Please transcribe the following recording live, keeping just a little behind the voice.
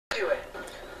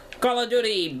Call of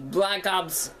Duty, Black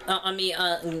Ops,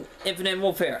 Infinite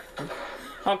Warfare,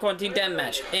 Hardcore Team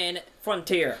Deathmatch, and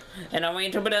Frontier. And I'm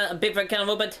going to put a bit for a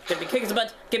little bit, to be kicks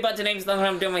butt, get butt to names, that's what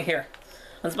I'm doing here.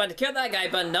 I was about to kill that guy,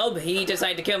 but nope, he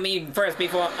decided to kill me first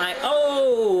before I.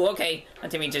 Oh, okay. My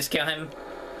teammate just kill him.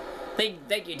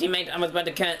 Thank you, teammate. I was about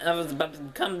to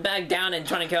come back down and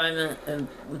try to kill him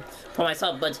for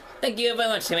myself, but thank you very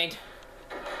much, teammate.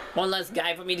 One less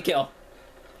guy for me to kill.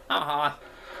 Haha.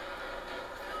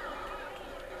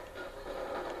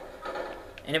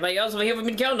 Anybody else over here for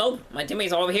me to kill? Nope. My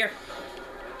teammates are over here.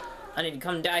 I need to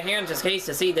come down here in just case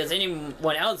to see if there's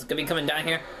anyone else gonna be coming down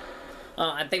here.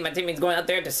 I think my teammate's going out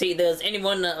there to see if there's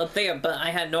anyone up there, but I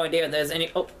had no idea if there's any.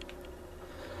 Oh,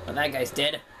 well, that guy's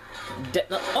dead.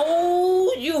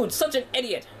 Oh, you such an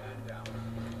idiot!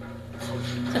 Such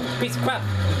a piece of crap,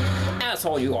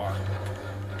 asshole you are.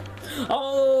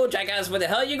 Oh, jackass, where the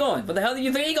hell are you going? Where the hell do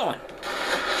you think you're going?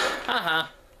 Haha.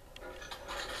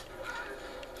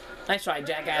 Nice try,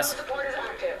 jackass.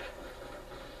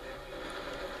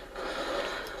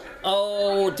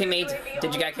 Oh, teammate,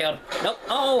 did you get killed? Nope.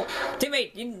 Oh,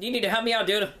 teammate, you need to help me out,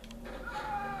 dude.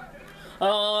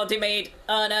 Oh, teammate.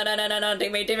 Oh, no,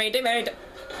 teammate.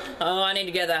 Oh, I need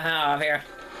to get the hell out of here.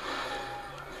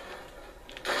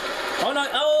 Oh, no.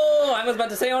 Oh, I was about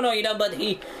to say, oh, no, you know, but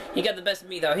he got the best of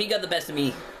me, though. He got the best of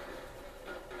me.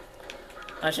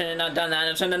 I should have not done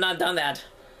that.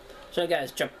 Should have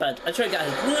guys jump, but I should have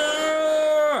guys.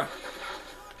 No!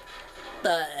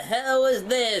 The hell is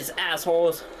this,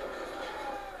 assholes?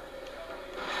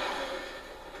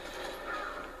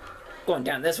 Going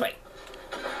down this way.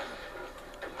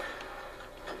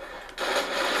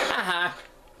 Haha.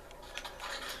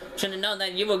 Should have known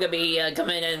that you were gonna be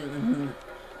coming and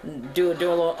do a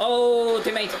little. Oh,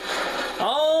 teammate.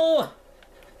 Oh.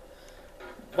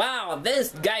 Wow, this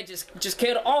guy just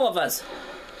killed all of us.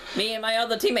 Me and my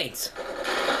other teammates.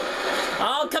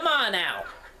 Oh, come on now.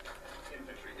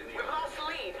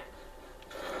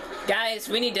 Guys,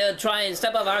 we need to try and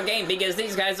step up our game because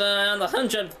these guys are on the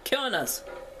hunt of killing us.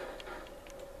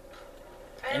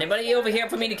 Anybody over here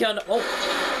for me to kill?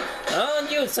 Oh,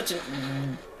 you such a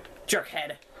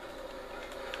jerkhead.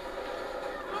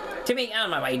 Teammate, out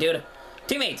of my way, dude.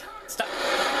 Teammate, stop.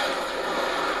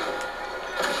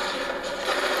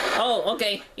 Oh,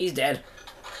 okay, he's dead.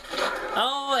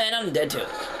 Oh, and I'm dead too.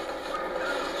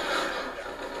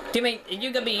 Teammate,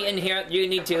 you gonna be in here. You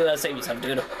need to save yourself,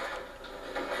 dude.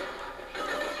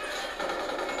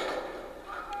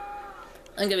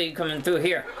 I'm gonna be coming through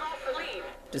here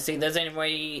to see if there's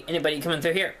anybody coming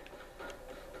through here.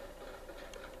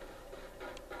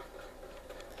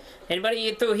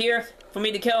 Anybody through here for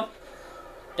me to kill?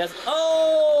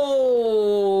 Oh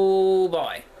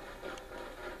boy!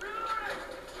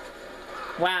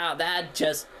 Wow, that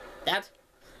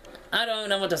I don't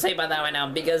know what to say about that right now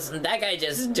because that guy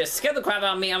just scared the crap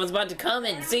out of me. I was about to come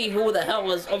and see who the hell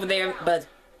was over there, but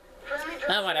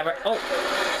whatever. Oh,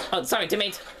 sorry,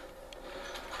 teammate.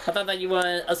 I thought that you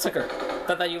were a sucker.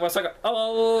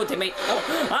 Oh, teammate.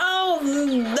 Oh,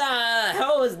 the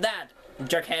hell is that?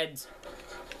 Jerkheads.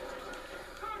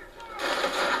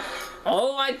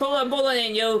 Oh, I pull a bullet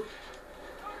in you.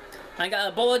 I got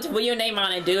a bullet with your name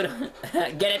on it, dude.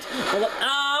 Get it? Bullet.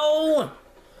 Ow!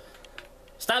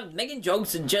 Stop making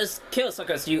jokes and just kill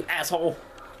suckers, you asshole.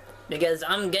 Because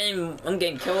I'm getting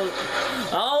killed.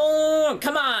 Oh,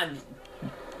 come on.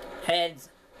 Heads.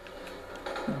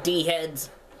 D-heads.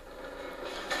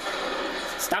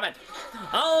 Stop it.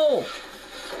 Oh!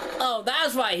 Oh,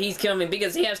 that's why he's killing me,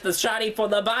 because he has the shotty for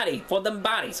the body, for them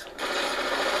bodies.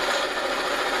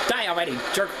 Die already,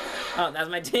 jerk. Oh, that's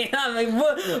my team.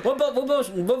 We're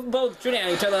both shooting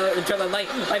at each other like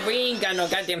we ain't got no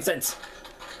goddamn sense.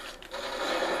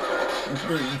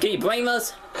 Can you blame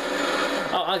us?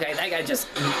 Oh, okay, that guy just.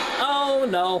 Oh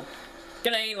no.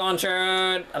 Grenade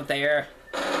launcher up there.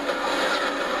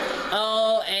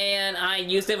 Oh, and I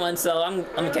used it once, so I'm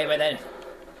okay with it.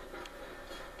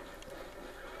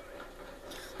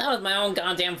 That was my own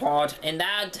goddamn fault, and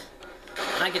that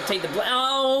I can take the blame.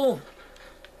 Oh,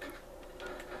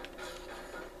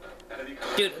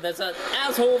 dude, there's an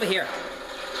asshole over here.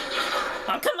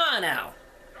 Oh, come on now.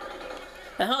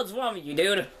 The hell's wrong with you,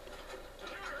 dude?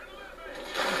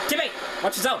 Teammate,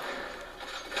 watch yourself.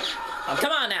 Oh,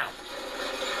 come on now.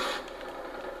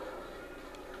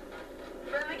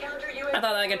 I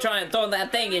thought I could try and throw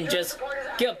that thing and just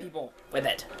kill people with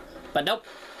it. But nope.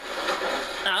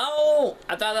 Oh,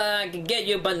 I thought I could get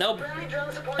you, but nope.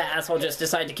 That asshole just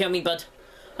decided to kill me, but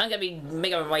I'm gonna be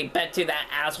making my way back to that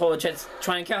asshole just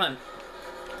trying to kill him.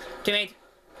 Teammate,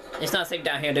 it's not safe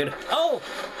down here, dude. Oh!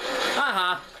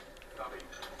 Haha.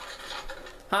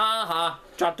 Ha ha.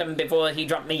 Dropped him before he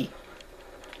dropped me.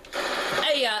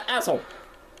 Hey, asshole.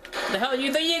 The hell do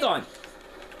you think you're going?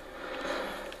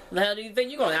 The hell do you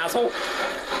think you're going, asshole?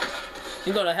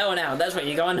 You go to hell now. That's where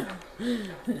you're going.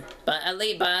 but at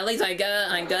least I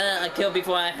got a kill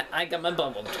before I got my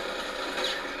butt whooped.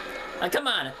 Come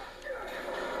on.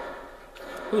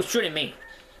 Who's shooting me?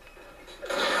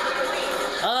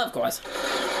 Of course.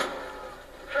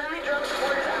 Friendly drone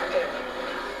support is active.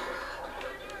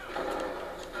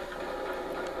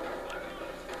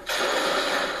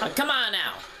 Come on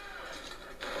now.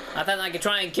 I thought I could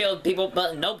try and kill people,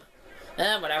 but nope.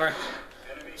 Whatever.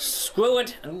 Screw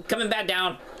it. I'm coming back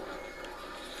down.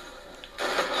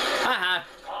 Haha.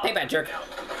 Payback jerk.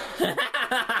 Shut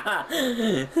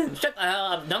the hell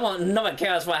up. No one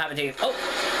cares what happened to you. Oh.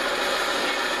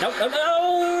 Nope, no,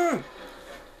 no.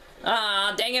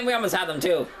 Ah, dang it. We almost had them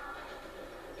too.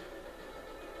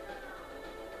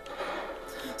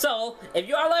 So, if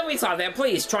you are loving me out there,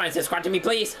 please try and subscribe to me,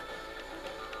 please.